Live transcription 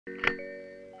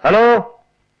Hello,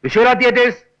 വിശ്വര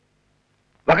theatres,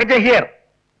 വക്കച്ച here.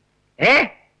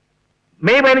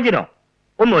 May 15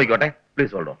 ഒന്ന് നോക്കിക്കോട്ടെ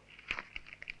please. Hold on.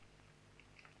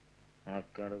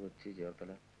 Kochi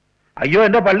Cherthala. അയ്യോ,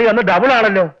 എന്റെ പള്ളി അന്ന് ഡബിൾ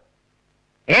ആണല്ലോ.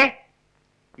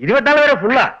 24 വരെ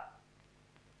ഫുള്ളാ.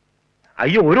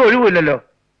 അയ്യോ, ഒരു ഒഴിവില്ലല്ലോ.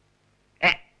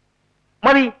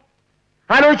 മതി,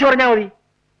 ആലോചിച്ച് പറഞ്ഞാ മതി.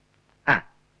 ആ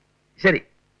ശരി,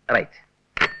 റൈറ്റ്.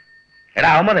 എടാ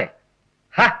അഹമ്മദേ,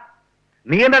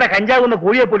 നീ എന്താടാ കഞ്ചാവുന്ന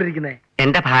കോഴിയെ പോലെ ഇരിക്കുന്നേ?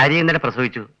 എന്റെ ഭാര്യ ഇന്നലെ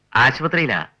പ്രസവിച്ചു,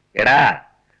 ആശുപത്രിയിലാ. എടാ,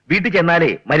 വീട്ടിൽ ചെന്നാലേ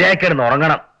മര്യാദക്കിടന്ന്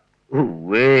ഉറങ്ങണം.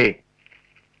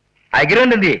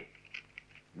 അഗ്രഹം എന്തിയേ?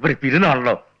 ഇവിടെ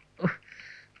തിരുന്നാണല്ലോ.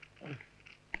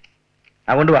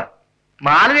 അതുകൊണ്ട് വാ.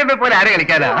 മാലവിയെ പോലെ ആരെ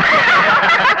കളിക്കാനാ?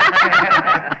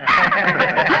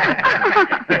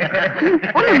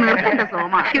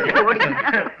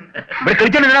 ഇവിടെ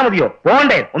കളിച്ചോണ്ടിരുന്നാ മതിയോ?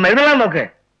 പോകണ്ടേ? ഒന്ന് എഴുന്നള്ളാൻ നോക്ക്.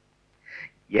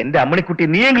 എന്റെ അമ്മണിക്കുട്ടി,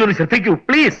 നീയെങ്കിലും ഒന്ന് ശ്രദ്ധിക്കൂ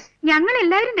പ്ലീസ്. ഞങ്ങൾ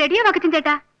എല്ലാവരും റെഡിയാ വക്കച്ചൻ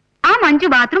ചേട്ടാ. ആ മഞ്ജു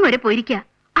ബാത്റൂം വരെ പോയിരിക്കുക.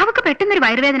 അവക്ക് പെട്ടെന്നൊരു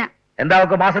വയറുവേദന. എന്താ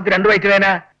അവക്ക് മാസത്തിൽ 2 വയറ്റ് വേദന?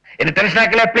 എന്നെ ടെൻഷൻ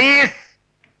ആക്കില്ലേ പ്ലീസ്.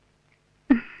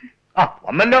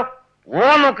 വന്നല്ലോ,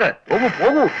 പോവാൻ നോക്ക്. പോകൂ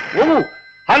പോകൂ പോകൂ.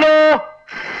 ഹലോ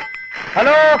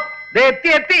ഹലോ, എത്തി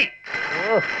എത്തി.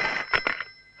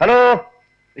 Hello,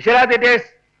 വിശ്വര theatres.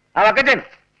 വക്കച്ചൻ,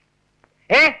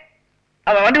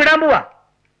 വണ്ടി വിടാൻ പോവാ.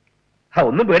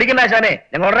 ഒന്നും പേടിക്കണ്ട ആശാനെ,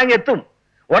 ഞങ്ങൾ ഉടനെ എത്തും,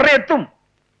 ഉടനെ എത്തും.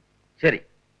 ശരി,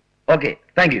 ഓക്കെ,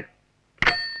 താങ്ക് യു.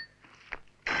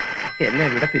 എന്നെ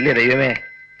വിടത്തില്ലേ ദൈവമേ.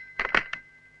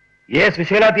 Yes,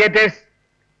 വിശ്വല theatres.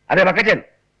 അതെ വക്കച്ചൻ.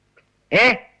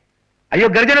 അയ്യോ,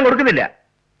 ഗർജനം കൊടുക്കുന്നില്ല.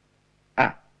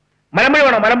 മലമ്പുഴ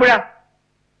വേണോ? മലമ്പുഴ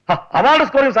അവാർഡ്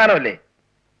സ്കോറിംഗ് സാധനമല്ലേ.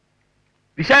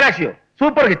 വിശാലാക്ഷിയോ?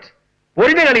 സൂപ്പർ ഹിറ്റ്,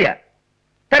 പൊരിഞ്ഞ കളിയാ.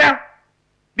 തരാം,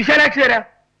 വിശാലാക്ഷി തരാം.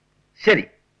 ശരി,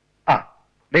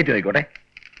 ഡേറ്റ് നോക്കിക്കോട്ടെ.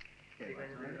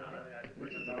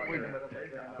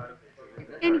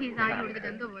 എനിക്ക്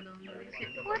എന്തോ പോലെ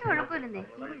ഒരു കുഴപ്പമില്ലെന്നേ.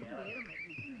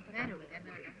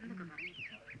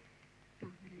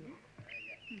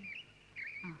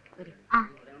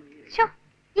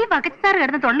 ഈ വകച്ചാറ്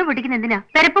കിടന്ന് തൊള്ളു പൊട്ടിക്കുന്ന എന്തിനാ?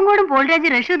 പെരപ്പങ്കോടും പോൾരാജ്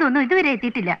റഷീദും ഒന്നും ഇതുവരെ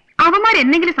എത്തിയിട്ടില്ല. അവന്മാർ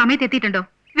എന്തെങ്കിലും സമയത്ത് എത്തിയിട്ടുണ്ടോ?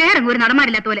 വേറെ ഒരു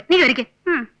നടന്മാരില്ലാത്ത പോലെ. നീ ഒരിക്കൽ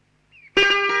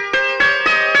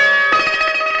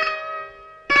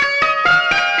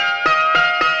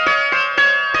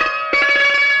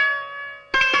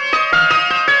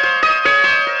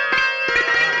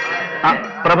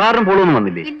പ്രഭാകരൻ പോളൊന്നും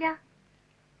വന്നില്ലേ? ഇല്ല.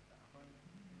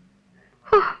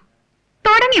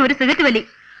 തുടങ്ങി ഒരു സിഗരറ്റ് വലി.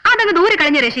 അതങ്ങ് ദൂരെ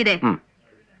കളഞ്ഞ റഷീദേ.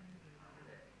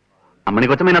 അമ്മണി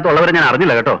കൊച്ചമ്മനകത്തുള്ളവരെ ഞാൻ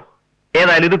അറിഞ്ഞില്ല കേട്ടോ.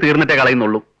 ഏതായാലും ഇത് തീർന്നിട്ടേ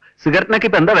കളയുന്നുള്ളൂ. സിഗരറ്റിനൊക്കെ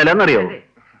ഇപ്പൊ എന്താ വില എന്നറിയോ?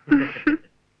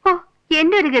 ഓ,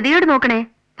 എന്റെ ഒരു ഗതിയോട് നോക്കണേ.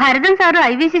 ഭരതൻ സാറും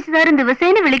IVC സാറും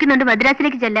ദിവസേന വിളിക്കുന്നുണ്ട്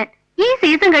മദ്രാസിലേക്ക് ചെല്ലാൻ. ഈ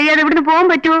സീസൺ കഴിയാതെ ഇവിടുന്ന് പോകാൻ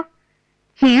പറ്റുമോ?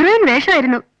 ഹീറോയിൻ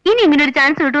വേഷമായിരുന്നു. ഇനി ഇങ്ങനെ ഒരു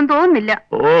ചാൻസ് കിട്ടുമെന്ന് തോന്നുന്നില്ല.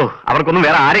 ഓ, അവർക്കൊന്നും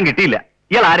വേറെ ആരും കിട്ടിയില്ല.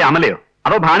 ഇയാൾ ആരും അമലയോ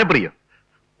അതോ ഭാനുപ്രിയോ?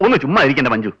 ഒന്ന് ചുമ്മാ ഇരിക്കണ്ട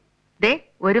മഞ്ജു. ദേ,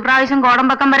 ഒരു പ്രാവശ്യം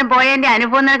കോടമ്പക്കം വരെ പോയതിന്റെ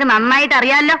അനുഭവം നിനക്ക് നന്നായിട്ട്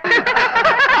അറിയാലോ.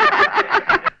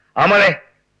 അമലേ,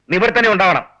 നീ ഇവിടെ തന്നെ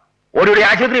ഉണ്ടാവണം. ഓടി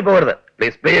ആശുപത്രി പോകരുത്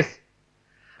പ്ലീസ് പ്ലീസ്.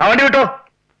 വണ്ടി വിട്ടോ,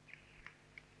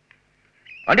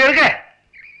 വണ്ടി എടുക്കേ.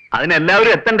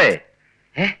 അതിനെല്ലാവരും എത്തണ്ടേ?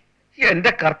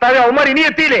 എന്റെ കർത്താവ്, അവന്മാർ ഇനി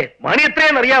എത്തിയില്ലേ? മണി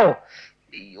എത്രയെന്ന് അറിയാവോ?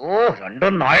 അയ്യോ,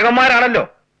 2 നായകന്മാരാണല്ലോ.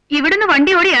 ഇവിടുന്ന്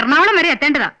വണ്ടി ഓടി എറണാകുളം വരെ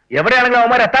എത്തേണ്ടതാ. എവിടെയാണെങ്കിലും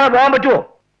അവന്മാർ എത്താതെ പോകാൻ പറ്റുമോ?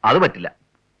 അത് പറ്റില്ല.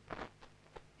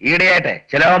 ഈയിടെയായിട്ടെ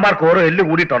ചില അവന്മാർക്ക് ഓരോ എല്ല്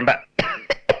കൂടിയിട്ടുണ്ട്.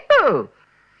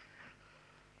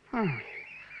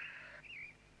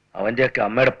 അവന്റെയൊക്കെ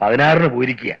അമ്മയുടെ 16-ന്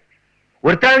പോയിരിക്കുക.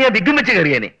 ഒരുത്താണ് ഞാൻ ദിഗ്ഗം വെച്ച്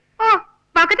കയറിയേനെ. ഓ,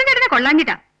 പക്കത്തിന്റെ അടുത്ത്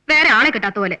കൊള്ളാഞ്ഞിട്ടാ. വേറെ ആളെ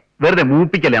കിട്ടാത്ത പോലെ. വെറുതെ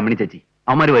മൂപ്പിക്കല്ലേ അമ്മണി ചേച്ചി.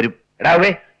 അവന്മാര് വരും.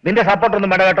 എടാവേ, നിന്റെ സപ്പോർട്ടൊന്നും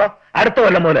വേണ്ട കേട്ടോ. അടുത്ത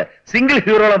കൊല്ലം പോലെ സിംഗിൾ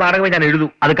ഹീറോയുടെ നാടകമേ ഞാൻ എഴുതൂ.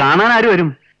 അത് കാണാൻ ആര് വരും?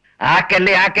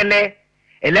 ആക്കല്ലേ ആക്കല്ലേ,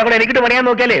 എല്ലാം കൂടെ എനിക്കിട്ട് പണിയാൻ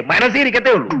നോക്കിയാലേ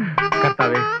മനസ്സിരിക്കത്തേ ഉള്ളൂ.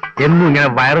 കർത്താവേ, എന്നും ഇങ്ങനെ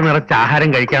വയറു നിറച്ച് ആഹാരം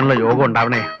കഴിക്കാനുള്ള യോഗം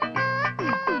ഉണ്ടാവണേ.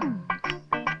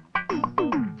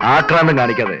 ആക്രാന്തം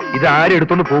കാണിക്കാതെ. ഇത് ആരും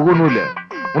എടുത്തോണ്ട് പോകുന്നില്ല.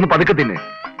 ഒന്ന് പതുക്കെ തിന്നെ.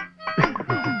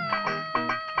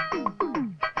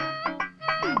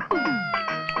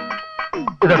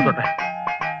 ഇതെടുത്തോട്ടെ.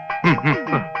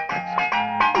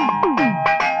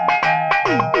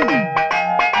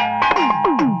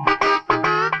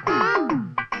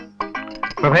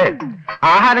 പ്രഭേ,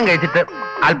 ആഹാരം കഴിച്ചിട്ട്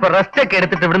അല്പം റെസ്റ്റ് ഒക്കെ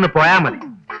എടുത്തിട്ട് ഇവിടുന്ന് പോയാൽ മതി.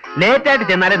 ലേറ്റ് ആയിട്ട്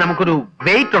ചെന്നാലേ നമുക്കൊരു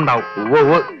വെയിറ്റ് ഉണ്ടാവും.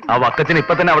 ഓ, ആ വക്കത്തിന്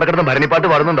ഇപ്പൊ തന്നെ അവിടെ കിടന്ന് ഭരണിപ്പാട്ട്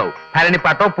പാടുന്നുണ്ടാവും.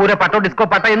 ഭരണിപ്പാട്ടോ പൂരപ്പാട്ടോ ഡിസ്കോ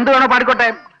പാട്ടോ എന്ത് വേണോ പാടിക്കോട്ടെ,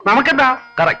 നമുക്കെന്താ.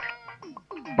 കറക്റ്റ്.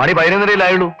 മണി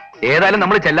 11:30 ഏതായാലും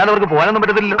നമ്മൾ ചെല്ലാത്തവർക്ക് പോകാനൊന്നും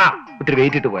പറ്റത്തില്ലല്ലോ. ഒത്തിരി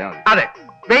വെയിറ്റ് ഇട്ട് പോയാൽ മതി. അതെ.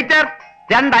 Waiter,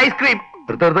 2 ice cream.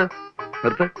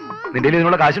 നിർത്ത്. നിന്റെ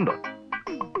ഇതിനുള്ള കാശുണ്ടോ?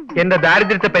 എന്റെ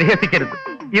ദാരിദ്ര്യത്തെ പരിഹസിക്കരുത്.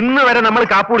 ഇന്ന് വരെ നമ്മൾ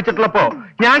കാപ്പ് കുടിച്ചിട്ടുള്ളപ്പോ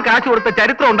ഞാൻ കാശ് കൊടുത്ത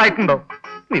ചരിത്രം ഉണ്ടായിട്ടുണ്ടോ?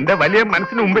 നിന്റെ വലിയ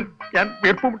മനസ്സിന് മുമ്പിൽ ഞാൻ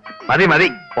വീർപ്പും. മതി മതി,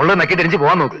 ഉള്ളത് നക്കി തിരിച്ച്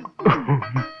പോവാൻ നോക്ക്.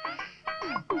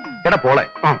 എടാ പോളെ,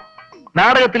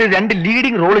 നാടകത്തിൽ 2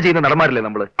 ലീഡിംഗ് റോള് ചെയ്യുന്ന നടന്മാരില്ലേ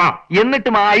നമ്മള്?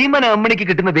 എന്നിട്ടും ആ അയ്മന അമ്മണിക്ക്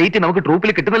കിട്ടുന്ന വെയിറ്റ് നമുക്ക്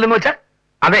ട്രൂപ്പിൽ കിട്ടുന്നില്ലെന്ന് വെച്ചാ?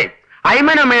 അതെ,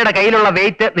 അയ്മന അമ്മയുടെ കയ്യിലുള്ള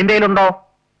വെയിറ്റ് നിന്റെ കയ്യിലുണ്ടോ?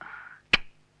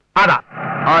 അതാ.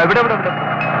 എവിടെ എവിടെ എവിടെ?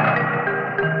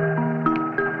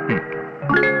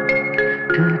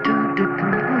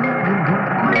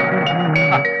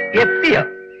 എത്തിയ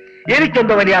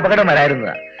എനിക്കെന്തോ വലിയ അപകടം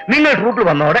വരായിരുന്നതാ. നിങ്ങൾ ട്രൂപ്പിൽ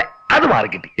വന്നോടെ അത്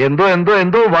മാറിക്കിട്ടി. എന്തോ എന്തോ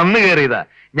എന്തോ വന്നു കയറിയതാ.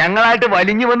 ഞങ്ങളായിട്ട്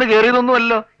വലിഞ്ഞു വന്ന്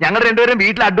കയറിയതൊന്നുമല്ലോ. ഞങ്ങൾ രണ്ടുപേരും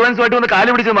വീട്ടിൽ അഡ്വാൻസുമായിട്ട് വന്ന് കാല്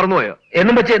പിടിച്ച് മറന്നുപോയോ?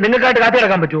 എന്നും വെച്ച് നിങ്ങൾക്കായിട്ട് കാത്തി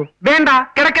കിടക്കാൻ പറ്റുമോ? വേണ്ട,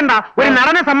 കിടക്കണ്ട. ഒരു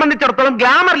നടനെ സംബന്ധിച്ചിടത്തോളം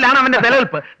ഗ്ലാമറിലാണ് അവന്റെ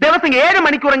നിലനിൽപ്പ്. ദിവസം 7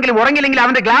 മണിക്കൂറെങ്കിലും ഉറങ്ങില്ലെങ്കിൽ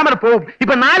അവന്റെ ഗ്ലാമർ പോവും.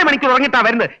 ഇപ്പൊ 4 മണിക്കൂർ ഉറങ്ങിട്ടാ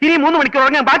വരുന്നത്. ഇനി 3 മണിക്കൂർ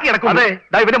ഉറങ്ങാൻ ബാക്കി കിടക്കും. അതെ,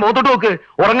 ഇവന്റെ മുഖത്തോട്ട് നോക്ക്.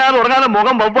 ഉറങ്ങാതെ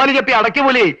മുഖം വവ്വാലി ചപ്പി അടക്കി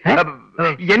പോലെ.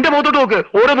 എന്റെ മുഖത്തോട്ട് നോക്ക്.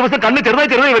 ഓരോ ദിവസം കണ്ണ്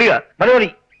ചെറുതായി വരിക. മതി മതി,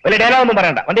 വലിയ ഡയലോഗ് ഒന്നും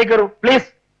പറയണ്ട. വണ്ടി കയറൂ പ്ലീസ്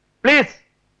പ്ലീസ്.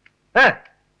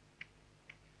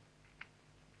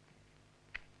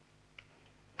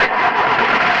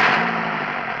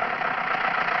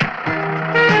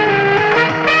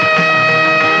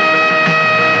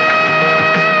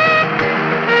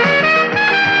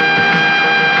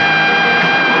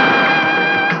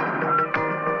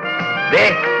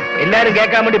 എല്ലാരും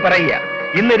കേൾക്കാൻ വേണ്ടി പറയുക,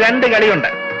 ഇന്ന് 2 കളിയുണ്ട്.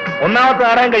 ഒന്നാമത്തെ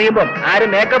നാടകം കഴിയുമ്പം ആരും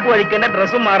മേക്കപ്പ് കഴിക്കേണ്ട,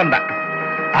 ഡ്രസ്സും മാറണ്ട.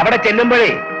 അവിടെ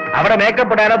ചെല്ലുമ്പോഴേ അവിടെ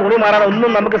മേക്കപ്പ് ഇടാനോ തുണി മാറാനോ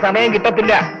ഒന്നും നമുക്ക് സമയം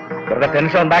കിട്ടത്തില്ല. വെറുതെ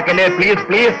ടെൻഷൻ ഉണ്ടാക്കല്ലേ, പ്ലീസ്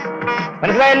പ്ലീസ്.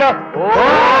 മനസ്സിലായല്ലോ?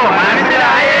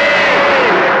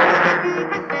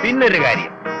 പിന്നൊരു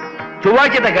കാര്യം,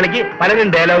 ചൊവ്വാഴ്ചത്തെ കളിക്ക്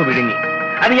പലരും ഡയലോഗ് വിഴുങ്ങി.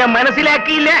 അത് ഞാൻ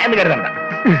മനസ്സിലാക്കിയില്ല എന്ന് കരുതണ്ട.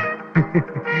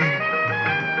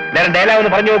 എല്ലാരും ഡയലോഗ്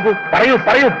ഒന്ന് പറഞ്ഞു നോക്കൂ. പറയൂ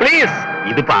പറയൂ പ്ലീസ്.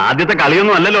 ഇതിപ്പോ ആദ്യത്തെ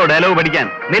കളിയൊന്നും അല്ലല്ലോ ഡയലോഗ് പഠിക്കാൻ.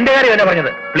 നിന്റെ കാര്യം എന്നെ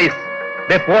പറഞ്ഞത്. പ്ലീസ്.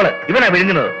 പോള് ഇവനാ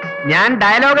വിഴുങ്ങുന്നത്. ഞാൻ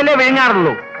ഡയലോഗല്ലേ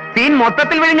വിഴുങ്ങാറുള്ളൂ, സീൻ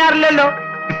മൊത്തത്തിൽ വിഴുങ്ങാറില്ലല്ലോ.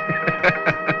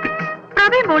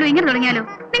 പ്രഭയും പോളും ഇങ്ങനെ തുടങ്ങിയാലോ?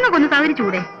 നിങ്ങൾക്കൊന്ന്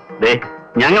സഹകരിച്ചൂടെ?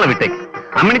 ഞങ്ങളെ വിട്ടേക്ക്.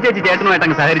 അമ്മിണി ചേച്ചി ചേട്ടനുമായിട്ട്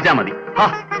അങ്ങ് സഹകരിച്ചാ മതി.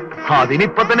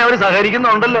 അതിനിപ്പൊ തന്നെ അവര്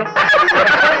സഹകരിക്കുന്നുണ്ടല്ലോ.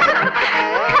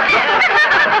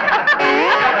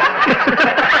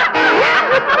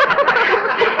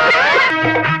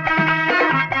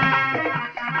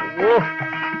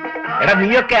 എടാ,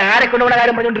 നീയൊക്കെ ആരെ കൊണ്ടുപോകുന്ന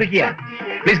കാര്യം പറഞ്ഞോണ്ടിരിക്കുക?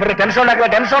 പ്ലീസ് ടെൻഷൻ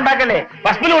ഉണ്ടാക്കല്ലേ.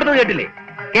 ഫസ്റ്റ് ബെല്ല് കൊടുത്തത് കേട്ടില്ലേ?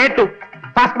 കേട്ടു.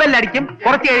 ഫസ്റ്റ് ബെല്ലടിക്കും,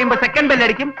 കുറച്ച് കഴിയുമ്പോ സെക്കൻഡ്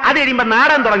ബെല്ലടിക്കും, അത് കഴിയുമ്പോ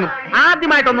നാടകം തുടങ്ങും.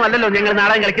 ആദ്യമായിട്ടൊന്നും അല്ലല്ലോ ഞങ്ങൾ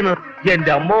നാടകം കളിക്കുന്നത്.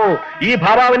 എന്റെ അമ്മോ, ഈ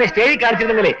ഭാവാവിനെ സ്റ്റേജിൽ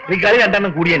കാണിച്ചിരുന്നെങ്കിലേ നീ കളി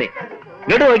 2 കൂടിയനെ.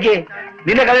 ഇങ്ങോട്ട് നോക്കിയേ,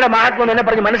 നിന്റെ കളിയുടെ മഹത്വം എന്നെ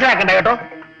പറഞ്ഞ് മനസ്സിലാക്കണ്ട കേട്ടോ.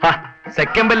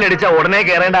 സെക്കൻഡ് ബെല്ലടിച്ച ഉടനെ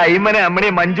കയറേണ്ട അയ്മനെ അമ്മനെ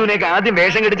മഞ്ജുനെയൊക്കെ ആദ്യം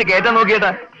വേഷം കെടിച്ച് കയറ്റാൻ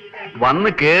നോക്കിയേട്ടാ. വന്ന്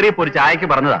കേറിയപ്പോ ഒരു ചായക്ക്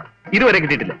പറഞ്ഞതാ, ഇതുവരെ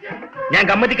കിട്ടിയിട്ടില്ല. ഞാൻ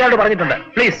കമ്മിറ്റിക്കാരോട് പറഞ്ഞിട്ടുണ്ട്.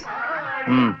 പ്ലീസ്.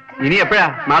 ഇനി എപ്പോഴാ?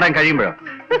 നാടകം കഴിയുമ്പോഴോ?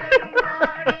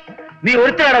 നീ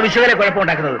ഒരുത്തരാണ് വിശ്വകരെ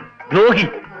കുഴപ്പമുണ്ടാക്കുന്നത്. ദ്രോഹി.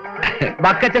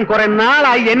 ബക്കച്ചൻ കുറെ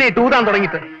നാളായി എന്നെ തൂതാൻ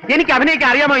തുടങ്ങിയിട്ട്. എനിക്ക് അവനെയൊക്കെ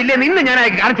അറിയാമോ ഇല്ലേ? നിന്ന് ഞാൻ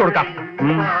കാണിച്ചു കൊടുക്കാം.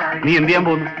 നീ എന്ത് ചെയ്യാൻ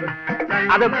പോകുന്നു?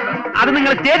 അത്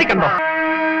നിങ്ങൾ സ്റ്റേജിൽ കണ്ടോ?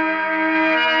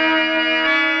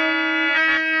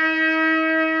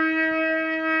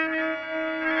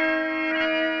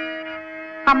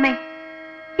 അമ്മേ,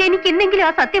 എനിക്ക് ഇന്നെങ്കിലും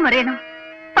ആ സത്യം അറിയണം.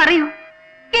 പറയൂ,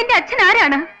 എന്റെ അച്ഛൻ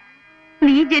ആരാണ്?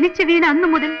 നീ ജനിച്ചു വീണ അന്നു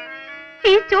മുതൽ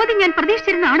ഈ ചോദ്യം ഞാൻ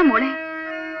പ്രതീക്ഷിച്ചിരുന്നാണ് മോളെ.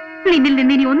 നിന്നിൽ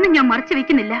നിന്ന് ഇനി ഒന്നും ഞാൻ മറച്ചു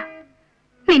വെക്കുന്നില്ല.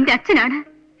 നിന്റെ അച്ഛനാണ്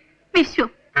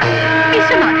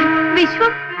വിശ്വനാഥൻ.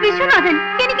 വിശ്വനാഥൻ.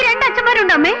 എനിക്ക് 2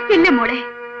 അച്ഛന്മാരുണ്ട് അമ്മേ. ഇല്ല മോളെ,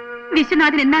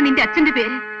 വിശ്വനാഥൻ എന്നാ നിന്റെ അച്ഛന്റെ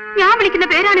പേര്. ഞാൻ വിളിക്കുന്ന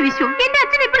പേരാണ് വിശ്വ. എന്റെ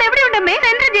അച്ഛൻ ഇപ്പോൾ എവിടെയുണ്ടമ്മേ?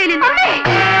 സെൻട്രൽ ജയിലിൽ.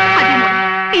 അതെ മോളെ,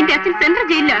 എന്റെ അച്ഛൻ സെൻട്രൽ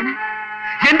ജയിലിലാണ്.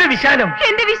 എന്റെ വിശാലം,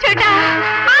 എന്റെ വിശ്വേട്ടാ,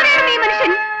 ആരാണ് നീ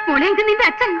മനുഷ്യൻ? മോളെ, ഇത് നിന്റെ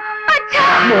അച്ഛൻ.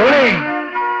 മോളെ,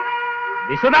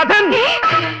 വിശ്വനാഥൻ.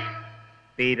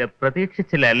 തീരെ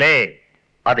പ്രതീക്ഷിച്ചില്ലല്ലേ?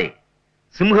 അതെ,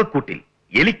 സിംഹക്കൂട്ടിൽ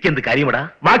എലിക്കെന്ത് കാര്യമടാ?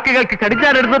 വാക്കുകൾക്ക്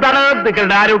കടിഞ്ഞാനെടുത്തതാണ്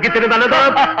നിങ്ങളുടെ ആരോഗ്യത്തിന് നല്ലത്.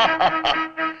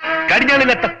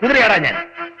 കടിഞ്ഞാണിലെത്ത കുതിരയാടാ ഞാൻ.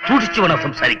 സൂക്ഷിച്ചു വേണം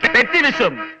സംസാരിക്കാൻ. തെറ്റി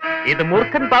വിശ്വം. ഇത്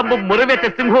മൂർഖൻ പാമ്പും മുറിവേറ്റ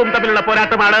സിംഹവും തമ്മിലുള്ള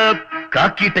പോരാട്ടമാണ്.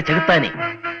 കാക്കിയിട്ട ചെറുത്താനെ,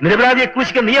 നിരപരാധിയെ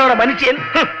ക്രൂശിക്കാൻ നീ അവിടെ മനുഷ്യൻ.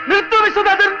 നിർത്തു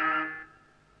വിശ്വനാഥൻ.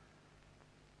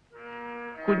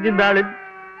 കുഞ്ഞുനാളിൽ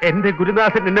എന്റെ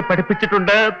ഗുരുനാഥൻ എന്നെ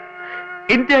പഠിപ്പിച്ചിട്ടുണ്ട്.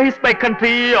 India is my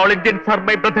country, all Indians are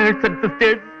my brothers and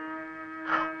sisters.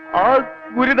 ആ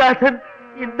ഗുരുനാഥൻ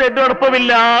ഇന്ന്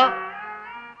എന്നോടൊപ്പമില്ല.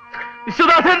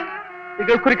 വിശ്വനാഥൻ,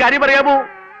 നിങ്ങൾക്കൊരു കാര്യം അറിയാമോ?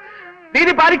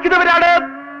 നീതി പാലിക്കുന്നവരാണ്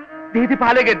നീതി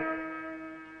പാലകൻ.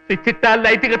 സ്വിച്ചിട്ടാൽ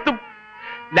ലൈറ്റ് കത്തും,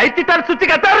 ലൈറ്റ് ഇട്ടാൽ സ്വിച്ച്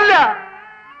കത്താറില്ല.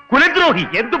 കുലദ്രോഹി.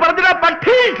 എന്തു പറഞ്ഞാ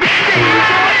പക്ഷി?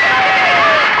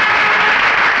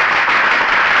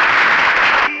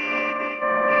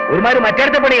 ഒരുമാതിരി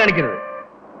മറ്റേടത്തെ പണി കാണിക്കരുത്.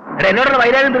 എടാ, എന്നോടുള്ള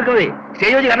വൈരാഗ്യം തീർക്കുന്നത്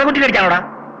സ്റ്റേജ് വെച്ച് കണ്ണക്കുറ്റി കടിക്കാനോടാ?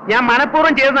 ഞാൻ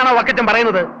മനഃപൂർവ്വം ചെയ്തെന്നാണോ വക്കച്ചൻ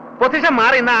പറയുന്നത്? പൊസിഷൻ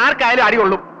മാറി ഇന്ന് ആർക്കായാലും അടി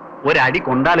കൊള്ളും. ഒരടി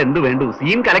കൊണ്ടാൽ എന്ത് വേണ്ടു?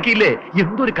 സീൻ കലക്കിയില്ലേ?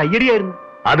 എന്തൊരു കയ്യടിയായിരുന്നു.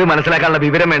 അത് മനസ്സിലാക്കാനുള്ള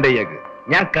വിവരം വേണ്ട ഇയാൾക്ക്.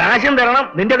 ഞാൻ കാശും തരണം,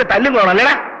 നിന്റെ ഒക്കെ തല്ലും കൊള്ളണം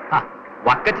അല്ലേടാ.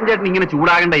 വക്കച്ചൻ ചേട്ടൻ ഇങ്ങനെ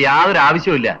ചൂടാകേണ്ട യാതൊരു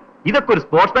ആവശ്യമില്ല. ഇതൊക്കെ ഒരു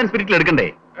സ്പോർട്സ്മാൻ സ്പിരിറ്റിൽ എടുക്കണ്ടേ?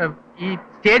 ഈ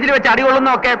സ്റ്റേജിൽ വെച്ച്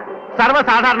അടികൊള്ളുന്നതൊക്കെ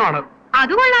സർവ്വസാധാരണമാണ്.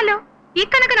 അത് കൊള്ളാലോ. ഈ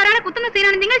കണക്കിന് ഒരാളെ കുത്തുന്ന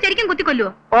സീനാണ് നിങ്ങൾ ശരിക്കും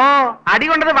കുത്തിക്കൊല്ലുവോ? ഓ, അടി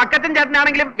കൊണ്ടത് വക്കച്ചൻ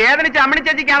ചേട്ടനാണെങ്കിലും വേദനിച്ച് അമ്മണി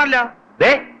ചേച്ചിക്കാണല്ലോ.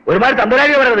 ഒരുമാതിരി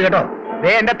തന്തരാജി പറയരുത് കേട്ടോ.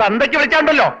 എന്റെ തന്തയ്ക്ക്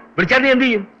വിളിച്ചാണ്ടല്ലോ. വിളിച്ചാൽ നീ എന്ത്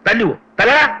ചെയ്യും? തല്ലുവോ?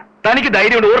 തലടാ. തനിക്ക്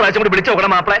ധൈര്യമുണ്ട് ഒരു പ്രാവശ്യം കൂടി വിളിച്ചു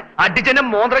നോക്കണം മാപ്പിളെ. അടിച്ചെന്നെ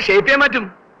മോന്ത്ര ഷേപ്പ് ചെയ്യാൻ പറ്റും.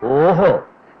 ഓഹോ,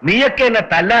 നീയൊക്കെ എന്നെ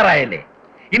തല്ലാറായല്ലേ?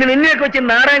 ഇനി നിന്നെയൊക്കെ വെച്ച്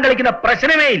നാടകം കളിക്കുന്ന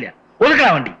പ്രശ്നമേ ഇല്ല. ഒതുക്കണ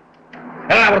വണ്ടി.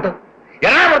 എറണാകുളത്ത്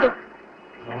എറണാകുളത്ത്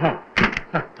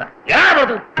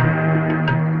എറണാകുളത്ത്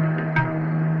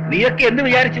നീയൊക്കെ എന്ത്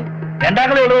വിചാരിച്ചു? രണ്ടാം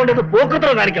കളി ഉള്ളതുകൊണ്ട് ഇത്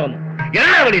പോക്കൃത്രം കാണിക്കാൻ വന്നു.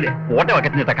 എറണാകുളിയില് ഓട്ടെ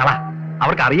വക്കറ്റിന്റെ കള.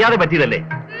 അവർക്ക് അറിയാതെ പറ്റിയതല്ലേ?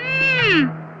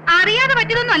 അറിയാതെ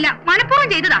പറ്റിയതൊന്നും അല്ല, മനഃപൂർവ്വം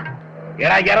ചെയ്തതാ.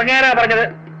 എടാ ഇറങ്ങാനാ പറഞ്ഞത്.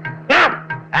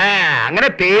 അങ്ങനെ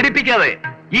പേടിപ്പിക്കാതെ.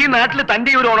 ഈ നാട്ടിൽ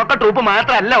തന്റെ ഒരു ഉണക്ക ട്രൂപ്പ്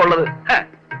മാത്രമല്ല ഉള്ളത്.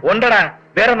 ഉണ്ടടാ,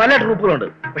 വേറെ നല്ല ട്രൂപ്പുകളുണ്ട്.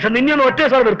 പക്ഷെ നിന്നെയൊന്നും ഒറ്റ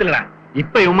ദിവസം നിർത്തില്ലടാ.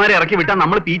 ഇപ്പൊ ഇവന്മാരെ ഇറക്കി വിട്ടാൽ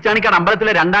നമ്മൾ പീച്ചാണിക്കാട്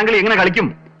അമ്പലത്തിലെ രണ്ടാം കളി എങ്ങനെ കളിക്കും?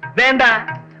 വേണ്ട,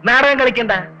 നാടകം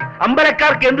കളിക്കണ്ട.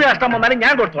 അമ്പലക്കാർക്ക് എന്ത് നഷ്ടം വന്നാലും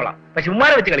ഞാൻ കൊടുത്തോളാം. പക്ഷെ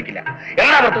ഉമ്മാരെ വെച്ച് കളിക്കില്ല.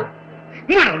 എറണാകുളത്ത്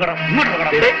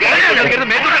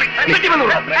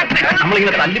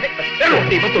നമ്മളിങ്ങനെ തല്ലി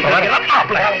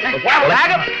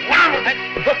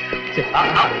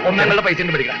ഒന്നാങ്ങളുടെ പൈസ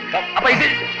പഠിക്കാം. ആ പൈസ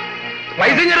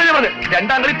പൈസ ഞാൻ പറഞ്ഞു.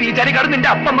 രണ്ടാം കളി പീച്ചാനിക്കാട് നിന്റെ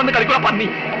അപ്പം വന്ന് കളിക്കുള്ള പന്നി.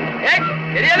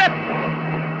 ശരിയല്ലേ?